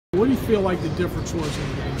What do you feel like the difference was in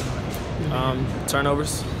the game tonight?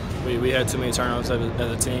 Turnovers. We had too many turnovers as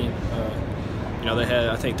a team. They had,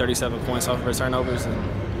 I think, 37 points off of our turnovers,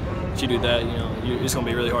 and if you do that, it's going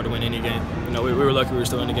to be really hard to win any game. We were lucky we were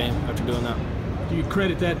still in the game after doing that. Do you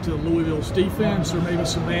credit that to Louisville's defense, or maybe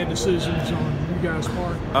some bad decisions on you guys'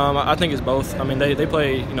 part? I think it's both. I mean, they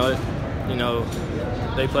play,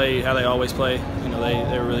 they play how they always play.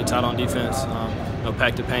 They were really tight on defense.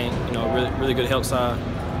 Packed the paint. Really good help side.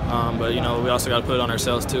 But we also got to put it on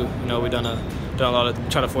ourselves too. We done a lot of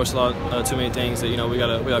try to force a lot too many things that we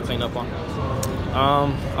gotta clean up on.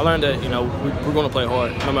 I learned that we're going to play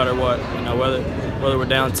hard no matter what. Whether we're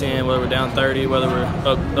down 10, whether we're down 30, whether we're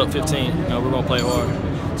up 15. We're going to play hard.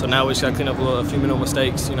 So now we just got to clean up a few minimal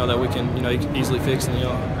mistakes that we can easily fix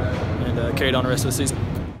and carry it on the rest of the season.